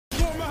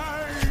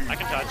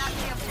can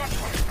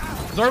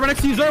touch. Zora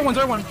next to you, Zora 1,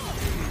 Zora 1.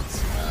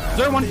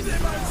 Zora 1.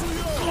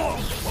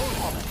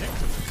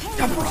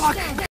 Yeah, Brock!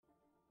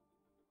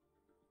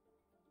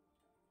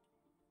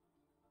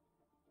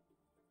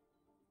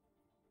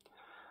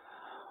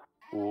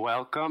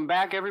 Welcome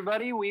back,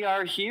 everybody. We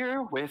are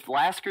here with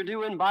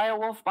Laskerdu and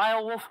Biowolf.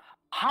 Biowolf,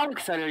 how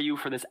excited are you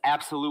for this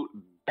absolute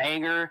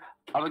banger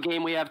of a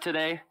game we have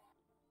today?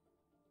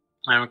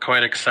 I'm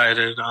quite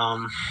excited.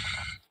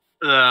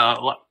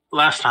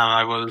 Last time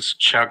I was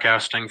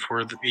shoutcasting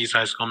for these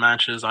high school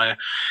matches, I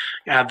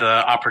had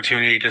the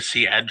opportunity to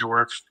see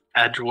Edgewood,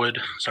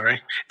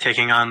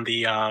 taking on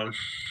the.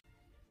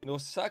 No,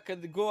 sucker,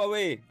 go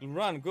away.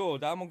 Run, go.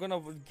 I'm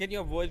gonna. Can you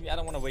avoid me? I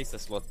don't want to waste a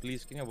slot,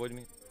 please. Can you avoid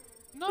me?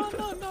 No.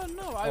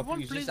 I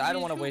won't please. I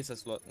don't want to waste a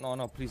slot.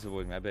 No, please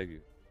avoid me. I beg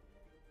you.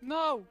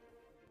 No.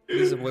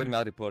 Please avoid me.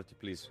 I'll report you,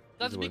 please.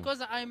 That's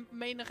because I'm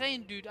main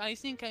rain, dude. I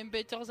think I'm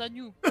better than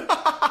you.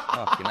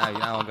 Okay,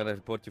 now I'm gonna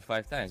report you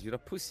 5 times. You're a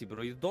pussy,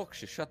 bro. You dog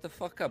shit. Shut the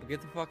fuck up.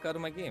 Get the fuck out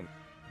of my game.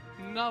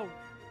 No.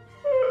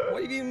 What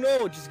do you mean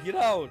no? Just get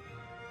out.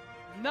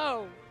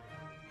 No.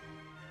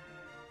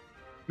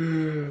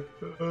 Oh,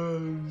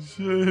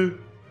 shit.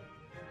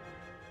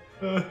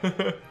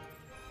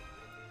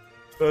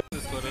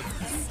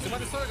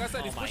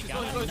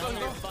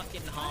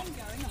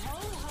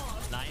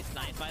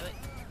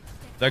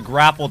 The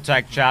grapple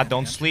tech, chat.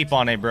 Don't sleep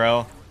on it,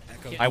 bro.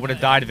 I would have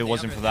died if it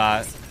wasn't for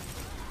that.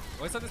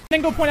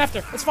 Then go point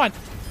after. It's fine.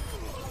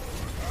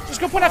 Just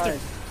go point after.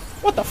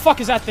 What the fuck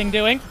is that thing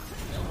doing?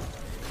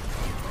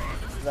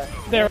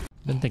 There.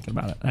 Been thinking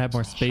about it. I have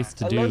more space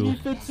to do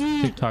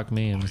TikTok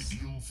memes.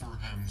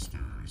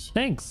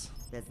 Thanks.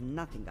 There's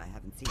nothing I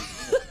haven't seen.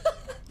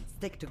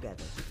 Stick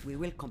together. We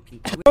will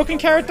complete. Broken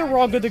character, we're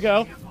all good to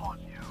go.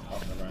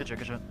 Good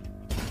shot.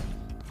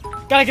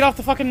 Gotta get off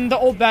the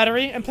old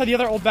battery and play the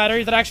other old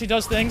battery that actually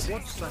does things.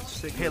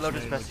 Halo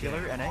is best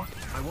healer, NA.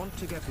 I want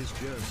to get his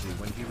jersey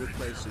when he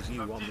replaces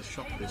you on the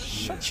shop this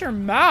year. Shut your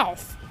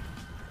mouth.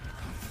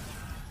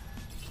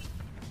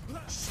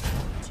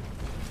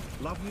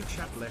 Love you,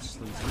 chat less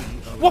than 3.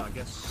 Oh, What? I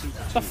guess super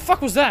The 2.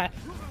 fuck was that?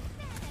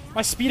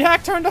 My speed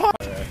hack turned on?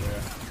 Yeah,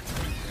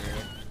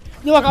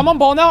 look, I'm on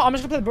ball now. I'm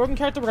just gonna play the broken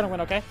character. We're gonna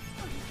win, okay?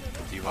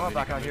 I'm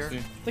back out here.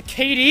 The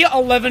KD,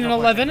 11 and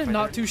 11,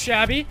 not too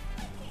shabby.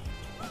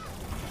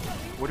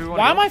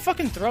 Why am I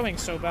fucking throwing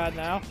so bad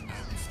now?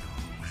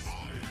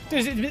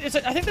 Dude,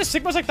 I think the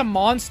Sigma's like the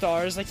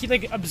Monstars. Like, he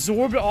like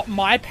absorbed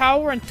my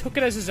power and took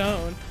it as his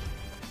own.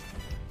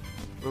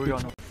 Where are we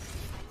going?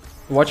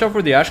 Watch out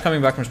for the Ash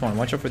coming back from spawn.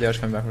 Watch out for the Ash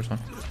coming back from spawn.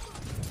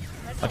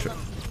 Watch out.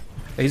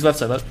 Yeah, he's left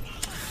side, left.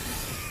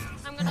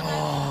 I'm gonna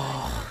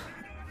oh.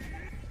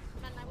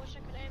 Man, I wish I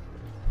could aim.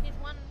 He's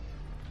one.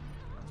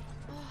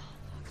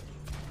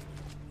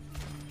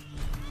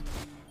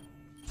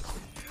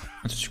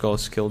 That's what you call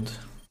skilled.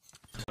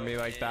 Me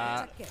like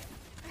that.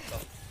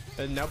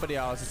 And nobody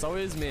else. It's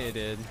always me,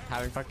 dude.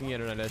 Having fucking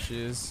internet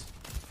issues.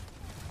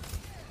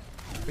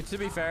 But to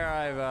be fair,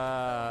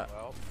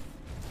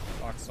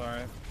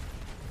 Sorry.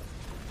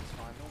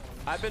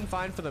 I've been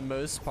fine for the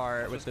most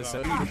part with this. Is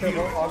that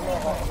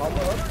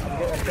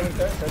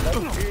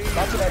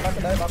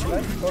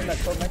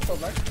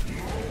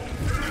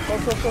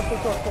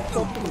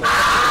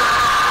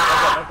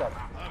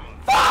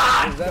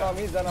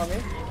on me?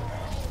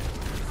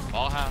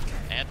 All half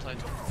anti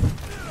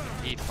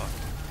eat fuck.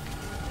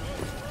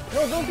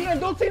 No,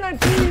 don't C9,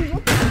 please!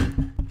 What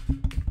the?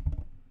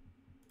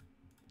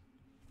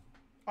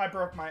 I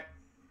broke my...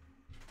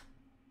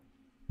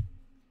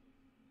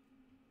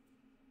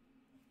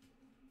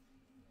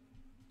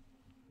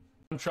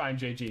 I'm trying,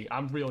 JG.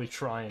 I'm really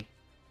trying.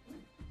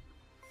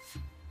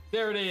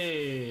 There it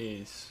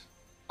is.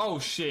 Oh,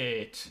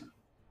 shit.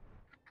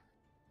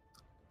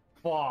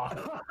 Fuck.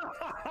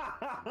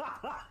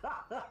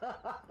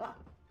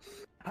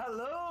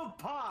 Hello,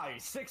 Pi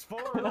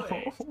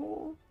 6408.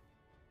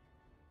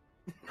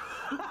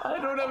 I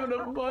don't have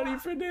enough money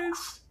for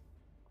this.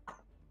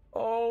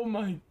 Oh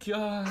my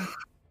god.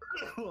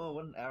 Oh,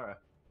 what an error.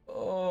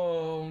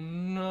 Oh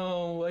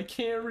no, I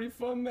can't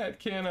refund that,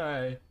 can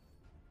I?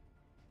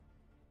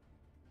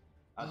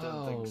 I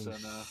don't think so,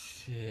 no.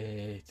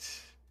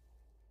 Shit.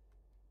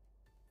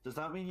 Does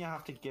that mean you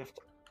have to gift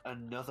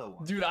another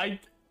one? Dude, I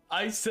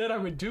said I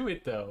would do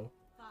it though.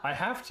 I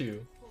have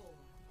to.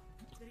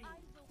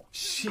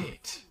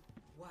 Shit.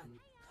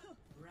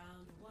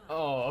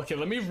 Oh, okay,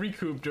 let me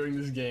recoup during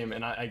this game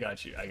and I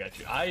got you.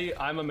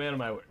 I'm a man of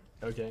my word,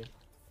 okay?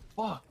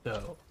 Fuck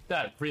though.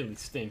 That really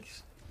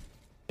stinks.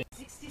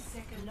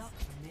 60-second lock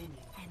and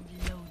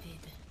loaded.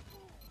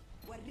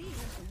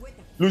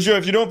 Lucio,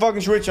 if you don't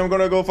fucking switch, I'm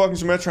gonna go fucking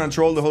Symmetra and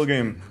troll the whole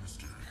game.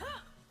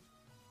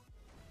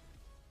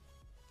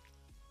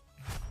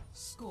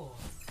 Score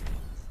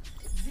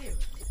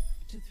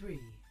 0-3.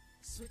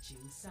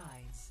 Switching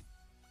sides.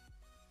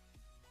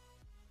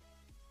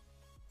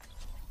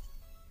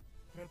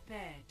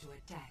 Prepare to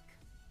attack.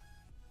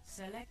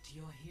 Select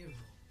your hero.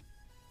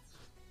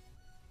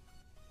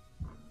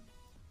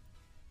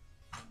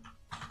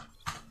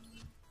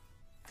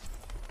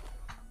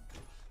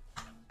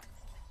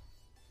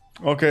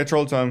 Okay,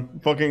 troll time.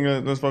 Fucking,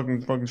 let's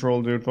fucking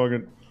troll, dude. Fuck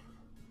it.